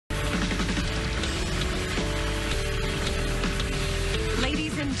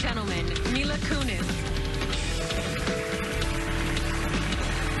gentlemen, Mila Kunis.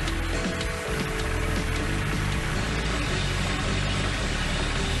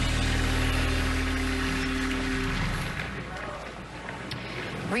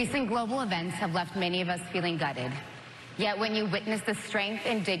 Recent global events have left many of us feeling gutted. Yet when you witness the strength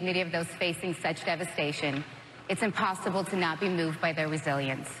and dignity of those facing such devastation, it's impossible to not be moved by their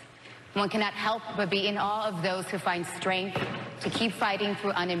resilience. One cannot help but be in awe of those who find strength to keep fighting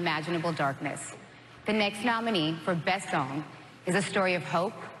through unimaginable darkness. The next nominee for Best Song is a story of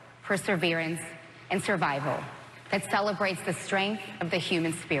hope, perseverance, and survival that celebrates the strength of the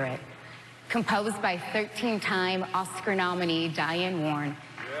human spirit. Composed by 13-time Oscar nominee Diane Warren,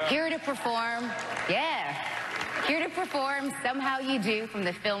 here to perform Somehow You Do from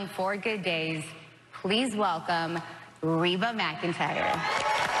the film 4 Good Days, please welcome Reba McEntire.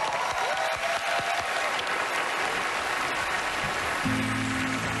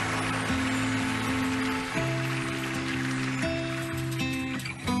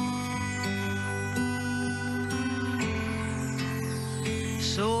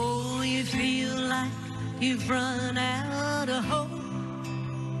 So you feel like you've run out of hope,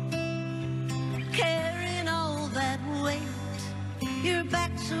 carrying all that weight, your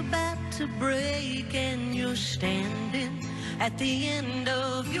back's about to break and you're standing at the end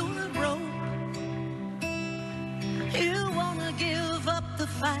of your rope. You wanna give up the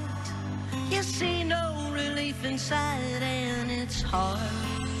fight, you see no relief inside, and it's hard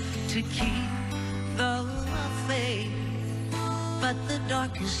to keep the faith. But the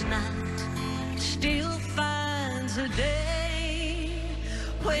darkest night still finds a day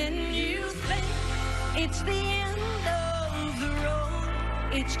when you think it's the end of the road.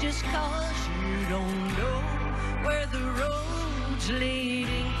 It's just 'cause you don't know where the road's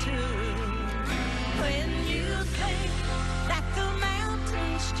leading to. When you think that the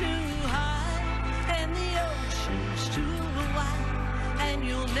mountain's too high and the ocean's too wide and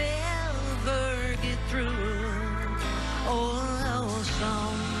you'll never get through. Oh,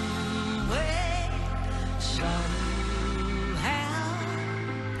 some way,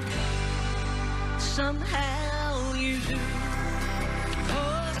 somehow you do.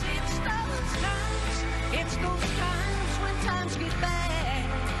 'Cause it's those times when times get bad,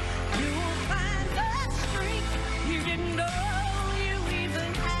 you'll find the strength you didn't know you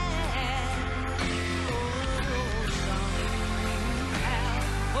even had. Oh, somehow,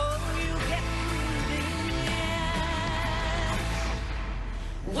 you get through the end.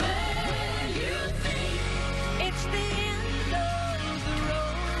 When you think it's the end of the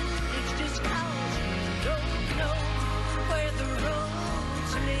road, it's just 'cause you don't know where the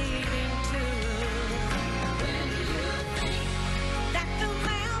road's leading to. When you think that the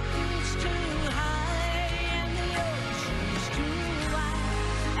mountain's too high and the ocean's too wide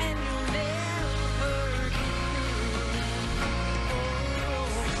and you'll never get through. Oh,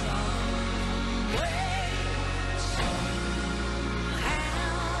 some way,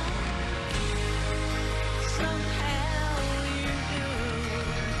 somehow you do.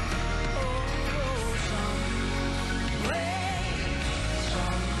 Oh, some way,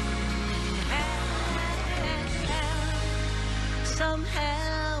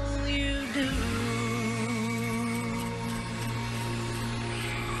 somehow you do.